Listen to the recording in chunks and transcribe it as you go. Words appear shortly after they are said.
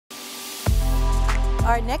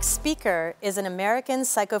Our next speaker is an American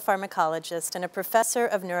psychopharmacologist and a professor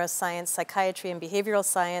of neuroscience, psychiatry, and behavioral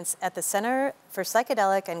science at the Center for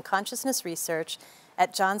Psychedelic and Consciousness Research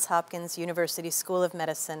at Johns Hopkins University School of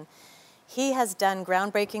Medicine. He has done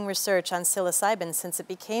groundbreaking research on psilocybin since it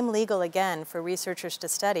became legal again for researchers to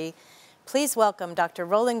study. Please welcome Dr.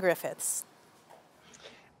 Roland Griffiths.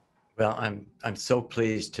 Well, I'm so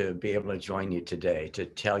pleased to be able to join you today to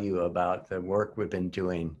tell you about the work we've been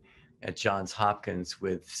doing at Johns Hopkins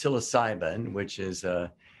with psilocybin, which is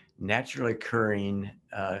a naturally occurring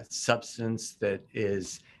substance that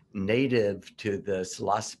is native to the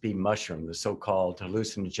psilocybe mushroom, the so-called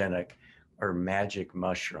hallucinogenic or magic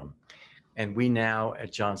mushroom. And we now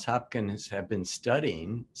at Johns Hopkins have been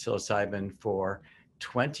studying psilocybin for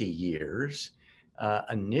 20 years,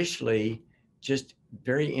 initially just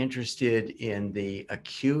very interested in the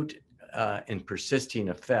acute and persisting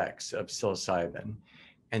effects of psilocybin.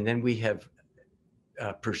 And then we have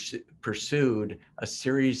pursued a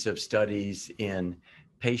series of studies in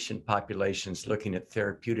patient populations looking at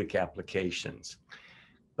therapeutic applications.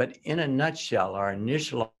 But in a nutshell, our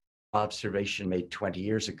initial observation made 20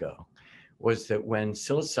 years ago was that when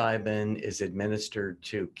psilocybin is administered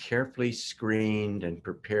to carefully screened and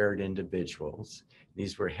prepared individuals,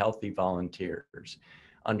 these were healthy volunteers,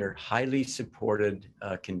 under highly supported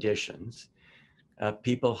conditions,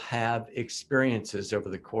 people have experiences over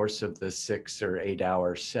the course of the 6 or 8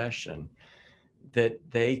 hour session that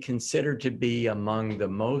they consider to be among the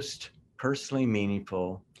most personally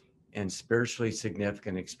meaningful and spiritually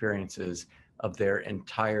significant experiences of their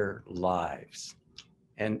entire lives.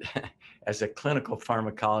 And as a clinical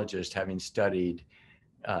pharmacologist, having studied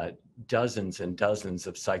dozens and dozens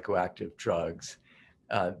of psychoactive drugs,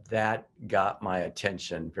 that got my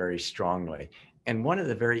attention very strongly. And one of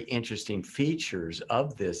the very interesting features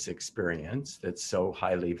of this experience that's so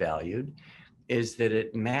highly valued is that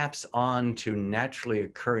it maps on to naturally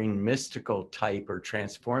occurring mystical type or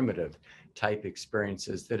transformative type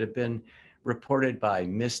experiences that have been reported by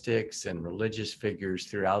mystics and religious figures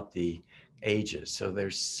throughout the ages. So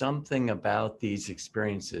there's something about these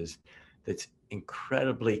experiences that's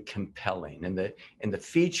incredibly compelling, and the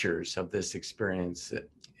features of this experience,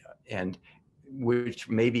 and which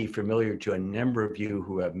may be familiar to a number of you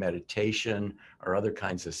who have meditation or other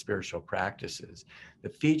kinds of spiritual practices. The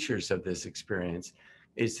features of this experience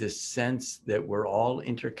is this sense that we're all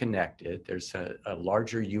interconnected. There's a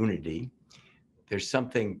larger unity. There's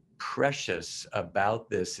something precious about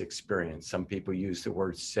this experience. Some people use the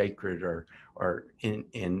word sacred or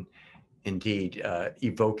indeed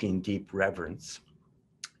evoking deep reverence.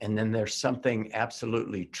 And then there's something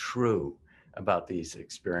absolutely true about these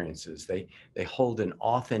experiences. They hold an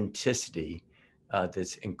authenticity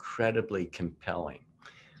that's incredibly compelling.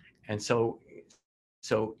 And so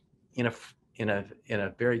in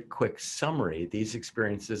a very quick summary, these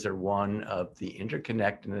experiences are one of the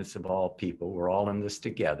interconnectedness of all people. We're all in this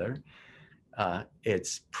together.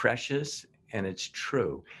 It's precious and it's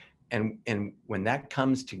true. And when that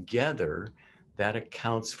comes together, that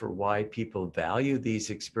accounts for why people value these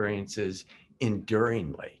experiences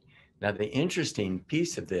enduringly. Now, the interesting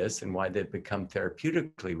piece of this and why they've become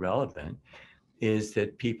therapeutically relevant is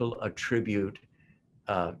that people attribute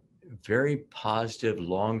very positive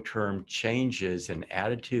long-term changes in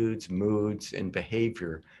attitudes, moods, and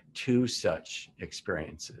behavior to such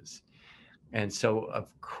experiences. And so, of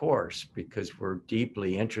course, because we're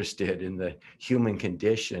deeply interested in the human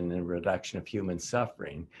condition and reduction of human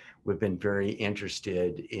suffering, we've been very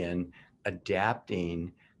interested in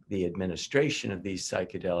adapting the administration of these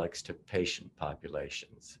psychedelics to patient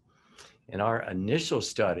populations. And our initial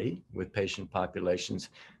study with patient populations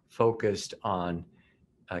focused on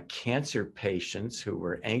cancer patients who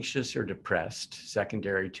were anxious or depressed,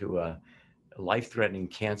 secondary to a life-threatening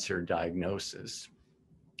cancer diagnosis.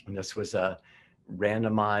 And this was a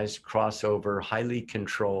randomized, crossover, highly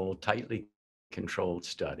controlled, tightly controlled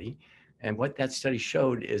study. And what that study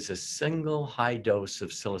showed is a single high dose of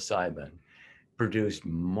psilocybin produced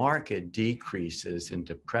marked decreases in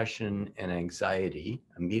depression and anxiety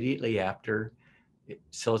immediately after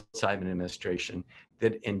psilocybin administration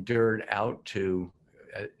that endured out to,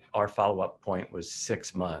 our follow-up point was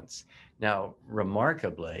 6 months. Now,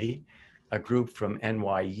 remarkably, a group from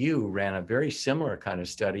NYU ran a very similar kind of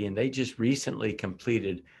study, and they just recently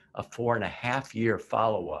completed a 4.5-year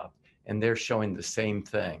follow-up, and they're showing the same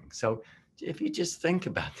thing. So if you just think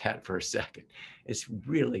about that for a second, it's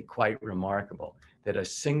really quite remarkable that a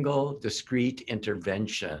single discrete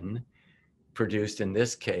intervention produced, in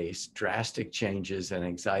this case, drastic changes in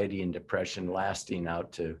anxiety and depression lasting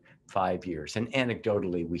out to 5 years. And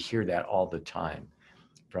anecdotally, we hear that all the time.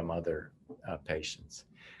 from other patients.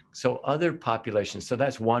 So other populations, so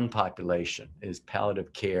that's one population, is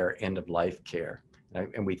palliative care, end of life care.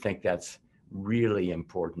 And we think that's really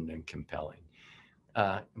important and compelling.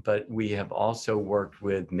 But we have also worked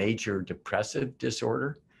with major depressive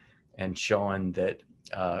disorder and shown that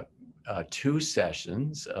 2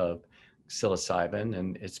 sessions of psilocybin,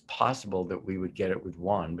 and it's possible that we would get it with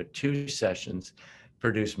 1, but 2 sessions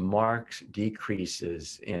produce marked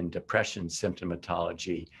decreases in depression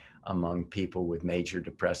symptomatology among people with major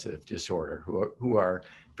depressive disorder who are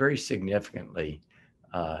very significantly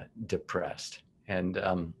depressed. And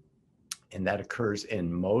that occurs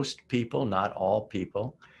in most people, not all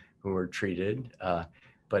people who are treated,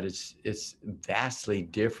 but it's vastly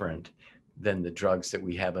different than the drugs that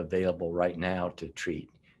we have available right now to treat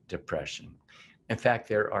depression. In fact,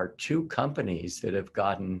 there are 2 companies that have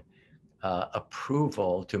gotten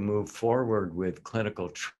approval to move forward with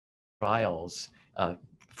clinical trials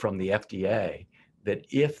from the FDA, that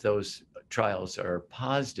if those trials are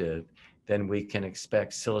positive, then we can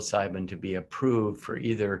expect psilocybin to be approved for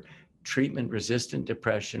either treatment-resistant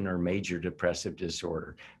depression or major depressive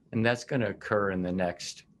disorder. And that's going to occur in the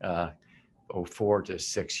next 4 to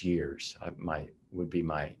 6 years, would be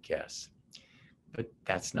my guess. But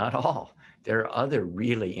that's not all. There are other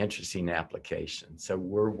really interesting applications. So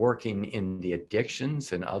we're working in the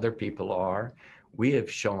addictions, and other people are. We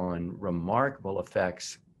have shown remarkable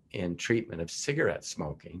effects in treatment of cigarette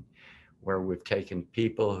smoking, where we've taken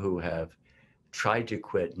people who have tried to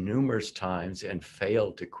quit numerous times and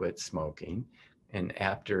failed to quit smoking. And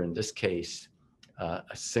after, in this case, a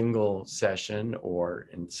single session, or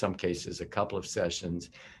in some cases, a couple of sessions,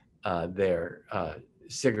 their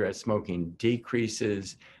cigarette smoking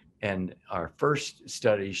decreases. And our first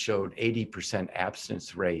study showed 80%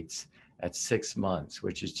 abstinence rates at 6 months,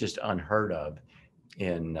 which is just unheard of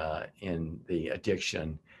in the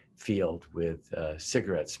addiction field with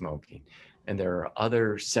cigarette smoking. And there are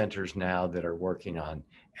other centers now that are working on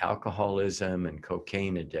alcoholism and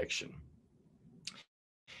cocaine addiction.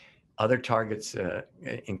 Other targets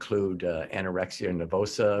include anorexia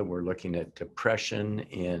nervosa. We're looking at depression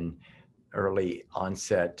in early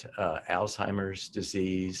onset Alzheimer's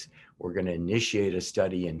disease. We're going to initiate a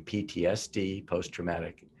study in PTSD,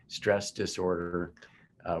 post-traumatic stress disorder.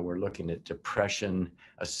 We're looking at depression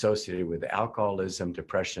associated with alcoholism,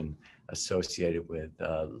 depression associated with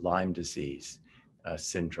Lyme disease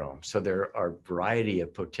syndrome. So there are a variety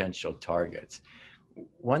of potential targets.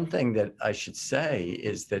 One thing that I should say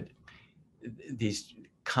is that these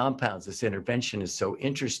compounds, this intervention is so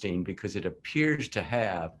interesting because it appears to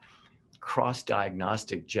have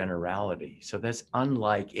cross-diagnostic generality. So that's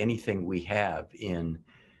unlike anything we have in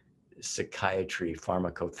psychiatry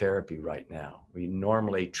pharmacotherapy right now. We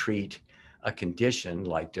normally treat a condition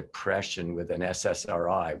like depression with an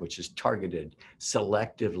SSRI, which is targeted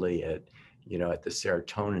selectively at the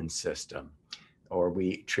serotonin system. Or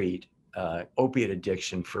we treat opiate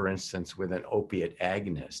addiction, for instance, with an opiate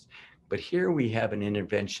agonist. But here we have an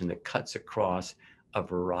intervention that cuts across a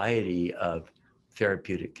variety of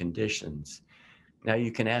therapeutic conditions. Now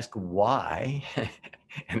you can ask why,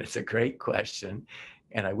 and it's a great question,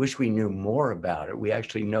 and I wish we knew more about it. We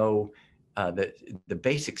actually know that the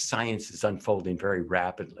basic science is unfolding very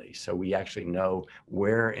rapidly. So we actually know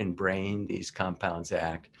where in brain these compounds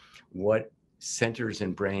act, what centers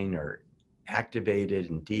in brain are activated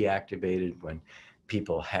and deactivated when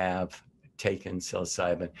people have taken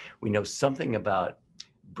psilocybin. We know something about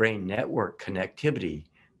brain network connectivity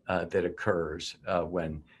that occurs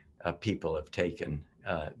when people have taken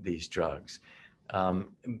these drugs.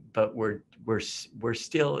 But we're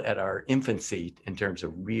still at our infancy in terms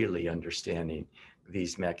of really understanding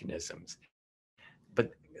these mechanisms.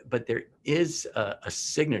 But there is a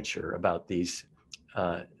signature about these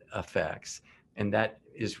effects, and that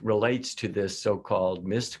relates to this so-called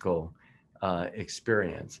mystical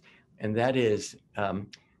experience. And that is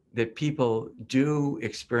that people do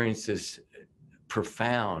experience this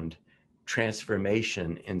profound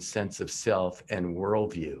transformation in sense of self and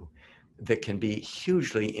worldview that can be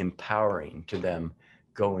hugely empowering to them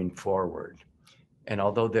going forward. And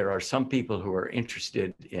although there are some people who are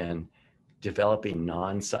interested in developing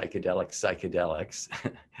non-psychedelic psychedelics,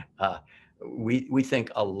 we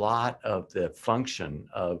think a lot of the function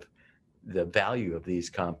of the value of these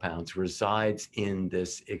compounds resides in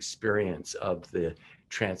this experience of the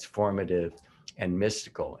transformative and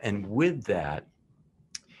mystical. And with that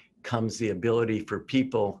comes the ability for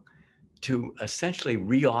people to essentially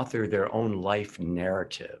reauthor their own life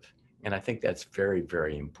narrative. And I think that's very,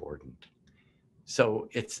 very important. So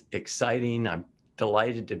it's exciting. I'm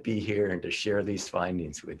delighted to be here and to share these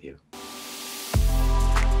findings with you.